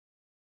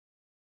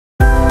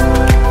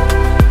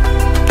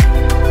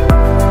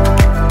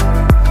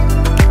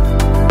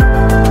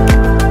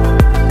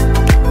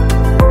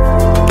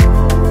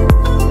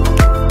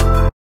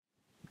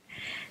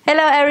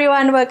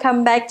everyone,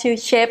 welcome back to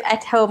Chef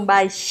at Home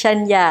by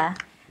Chanya.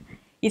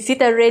 Is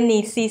it a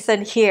rainy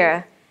season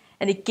here?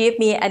 And it gave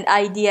me an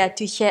idea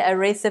to share a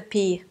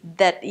recipe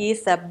that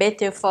is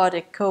better for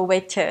the cold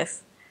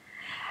weathers.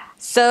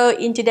 So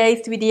in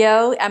today's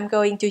video, I'm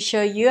going to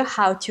show you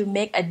how to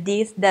make a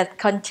dish that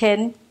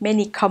contains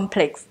many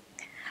complex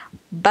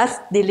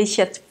but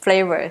delicious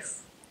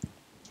flavors.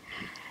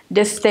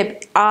 The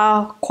steps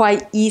are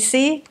quite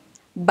easy,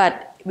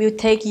 but will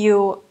take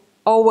you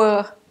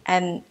over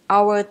an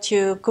hour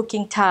to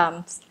cooking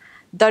times.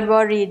 Don't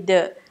worry,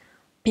 the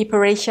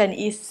preparation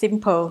is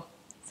simple.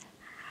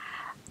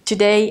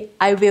 Today,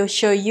 I will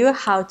show you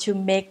how to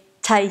make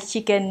Thai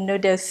chicken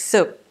noodle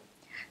soup.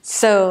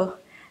 So,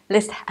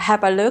 let's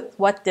have a look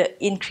what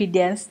the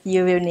ingredients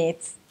you will need.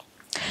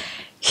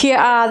 Here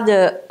are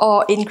the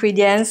all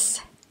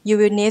ingredients you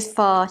will need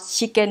for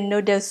chicken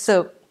noodle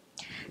soup.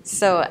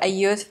 So I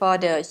use for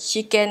the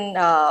chicken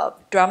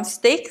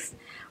drumsticks,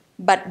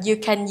 but you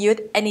can use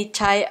any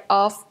type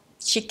of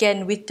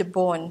chicken with the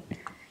bone.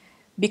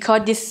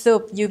 Because this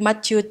soup, you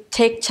must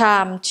take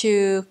time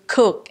to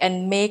cook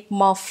and make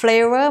more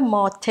flavor,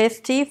 more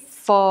tasty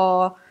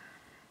for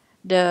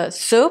the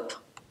soup.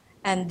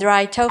 And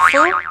dry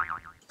tofu,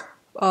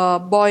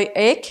 boiled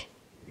egg,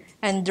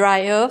 and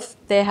dry herbs.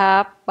 They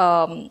have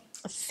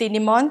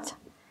cinnamon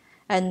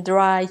and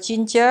dry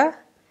ginger,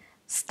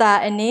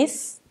 star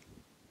anise,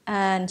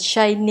 and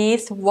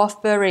Chinese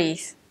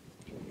wolfberries,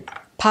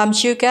 palm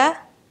sugar,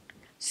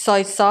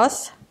 soy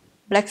sauce,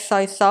 black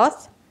soy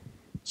sauce,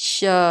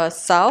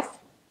 salt,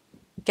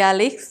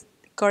 garlic,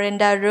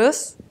 coriander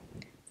root,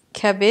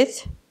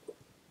 cabbage,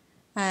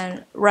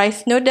 and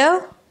rice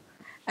noodle,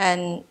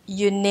 and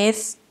you need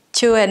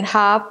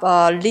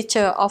 2.5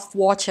 liters of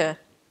water.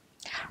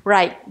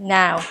 Right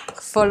now,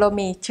 follow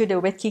me to the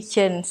wet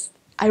kitchen.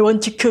 I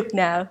want to cook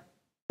now.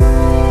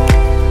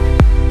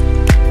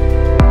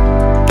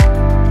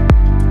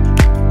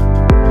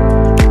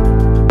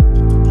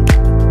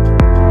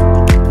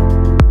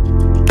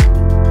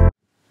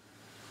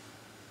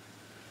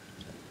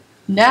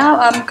 Now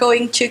I'm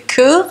going to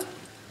cook.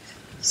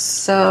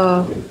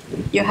 So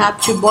you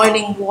have to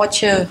boiling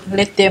water.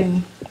 Let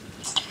them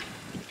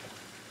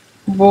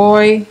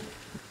boiling,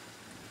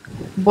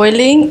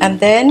 and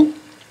then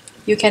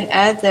you can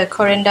add the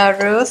coriander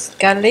root,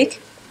 garlic,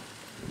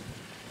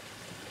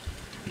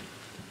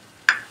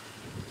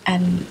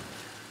 and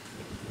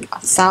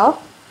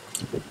salt.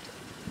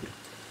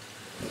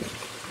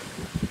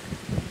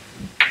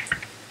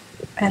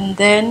 And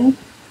then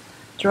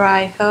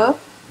dry herb.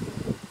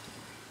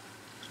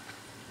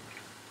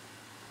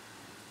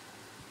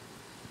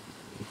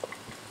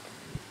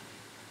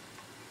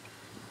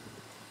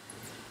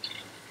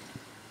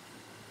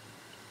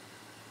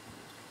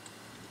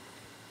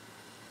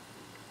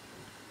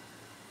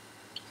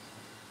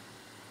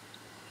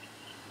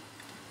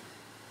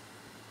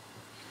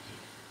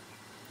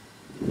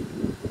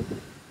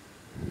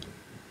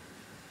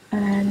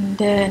 And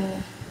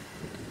then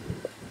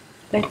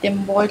let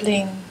them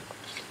boiling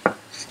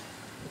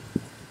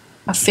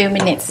a few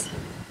minutes.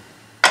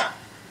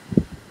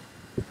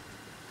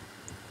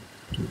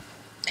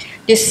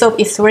 This soup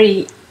is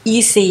very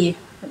easy.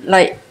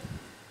 Like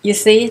you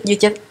see, you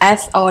just add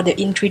all the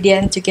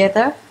ingredients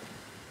together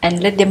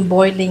and let them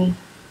boiling.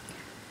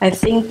 I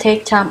think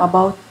take time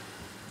about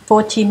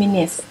 40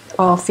 minutes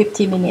or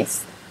 50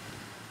 minutes.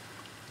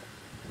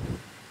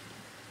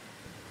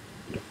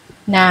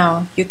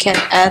 Now you can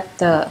add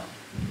the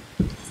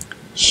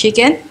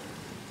chicken.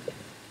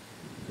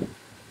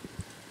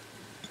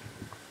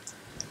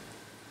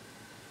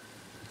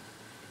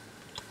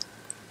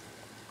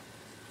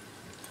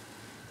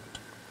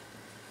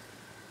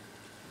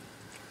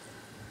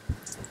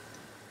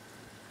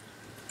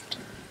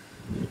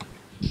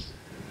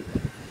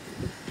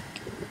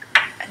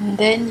 And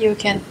then you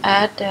can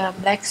add the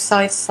black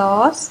soy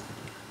sauce.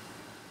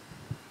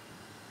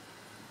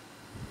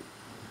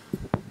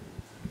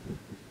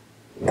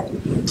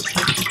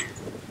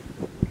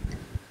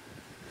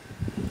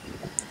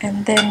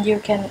 And then you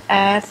can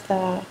add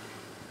the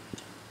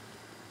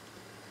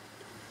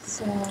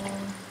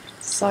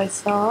soy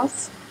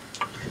sauce.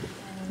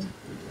 And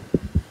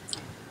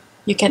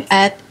you can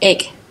add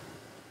egg,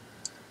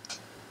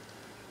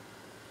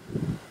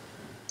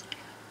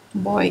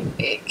 boiled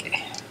egg.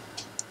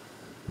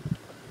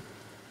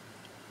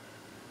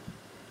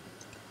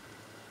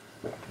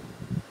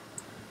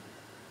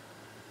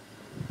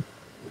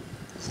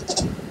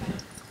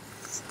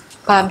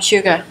 Palm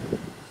sugar.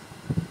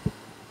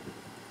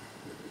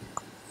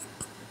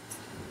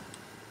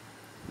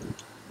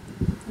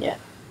 Yeah.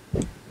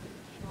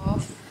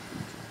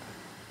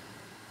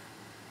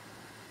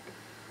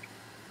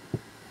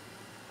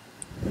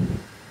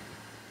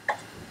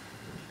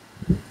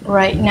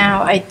 Right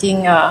now, I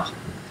think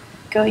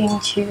going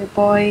to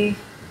boil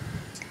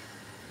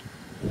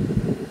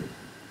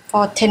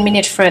for 10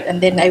 minutes first,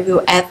 and then I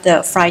will add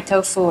the fried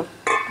tofu.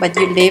 But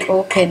you leave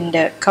open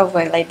the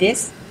cover like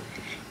this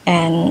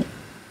and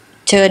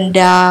turn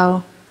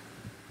down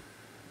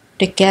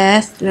the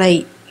gas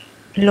like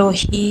low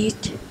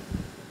heat.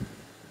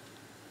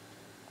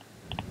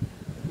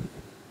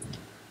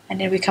 and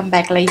then we come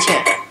back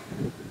later.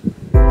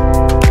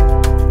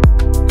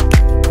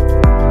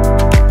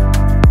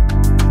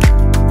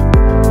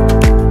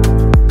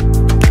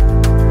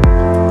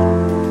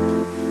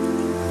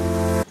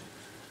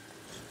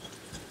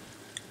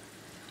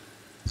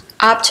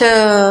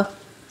 After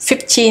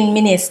 15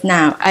 minutes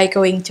now, I'm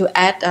going to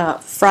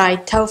add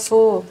fried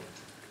tofu.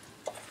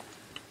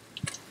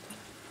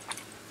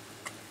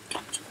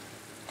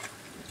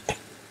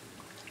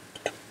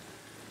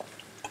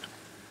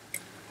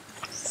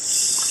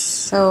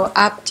 So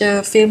after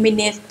a few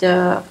minutes,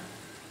 the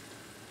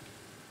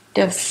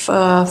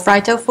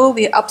fried tofu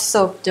will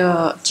absorb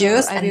the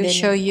juice, and I will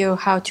show you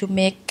how to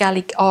make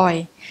garlic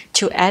oil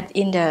to add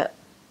in the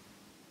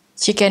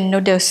chicken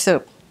noodle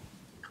soup.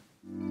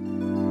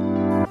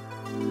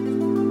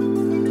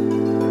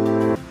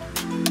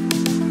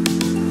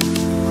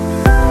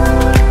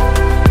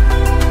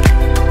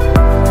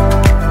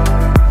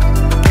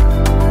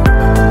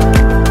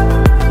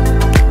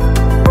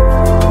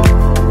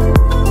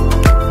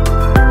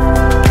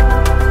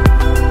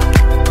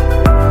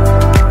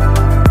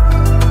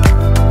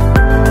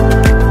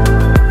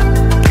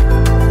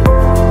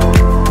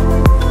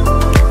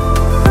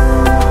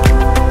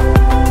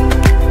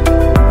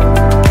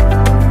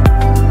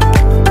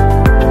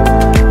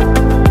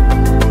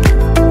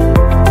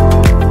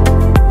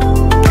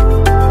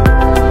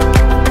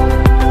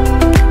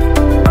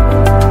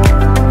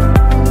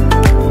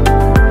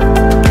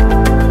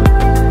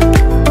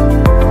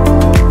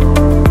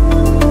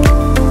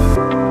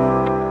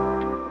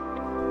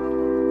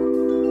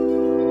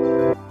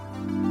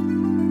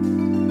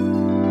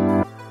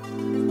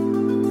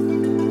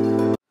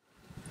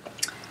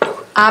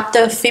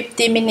 After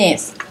 50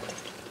 minutes,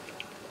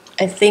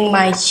 I think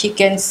my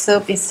chicken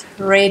soup is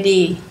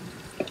ready.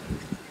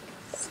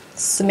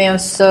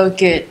 Smells so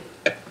good.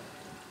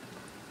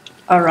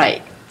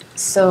 Alright,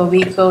 so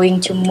we're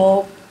going to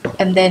move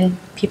and then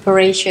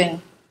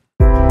preparation.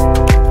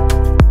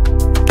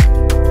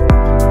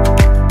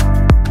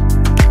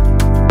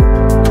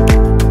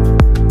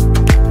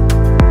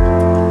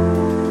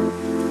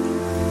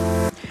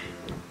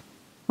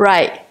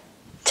 Right,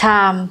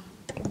 time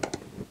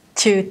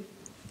to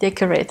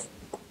decorate.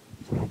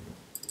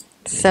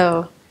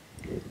 So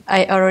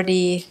I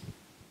already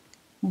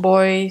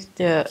boiled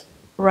the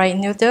rice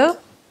noodle.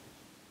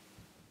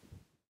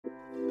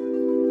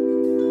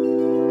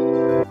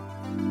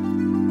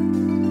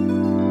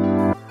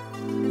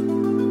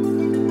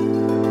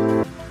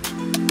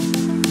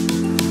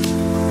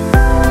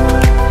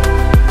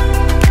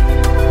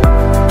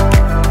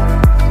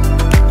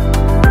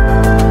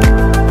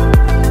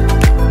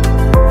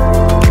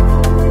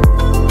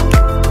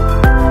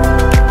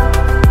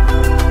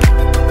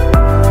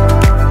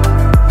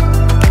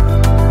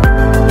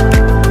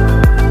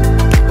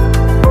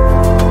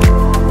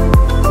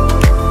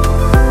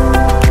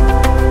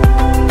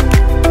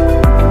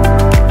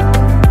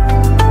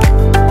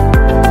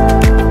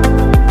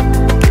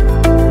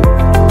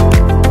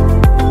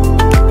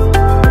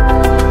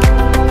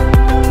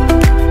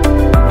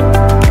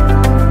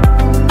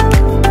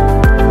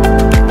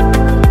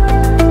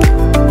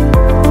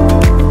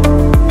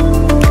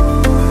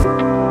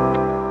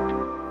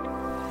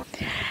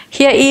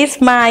 Here is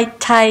my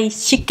Thai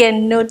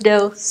chicken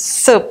noodle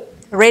soup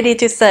ready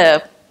to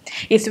serve.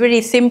 It's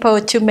really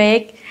simple to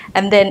make,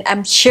 and then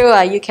I'm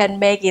sure you can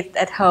make it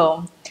at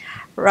home.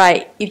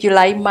 Right, if you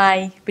like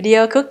my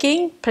video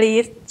cooking,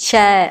 please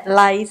share,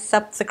 like,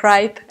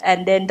 subscribe,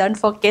 and then don't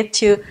forget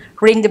to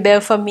ring the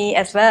bell for me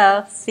as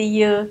well. See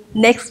you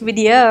next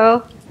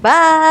video.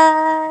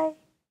 Bye!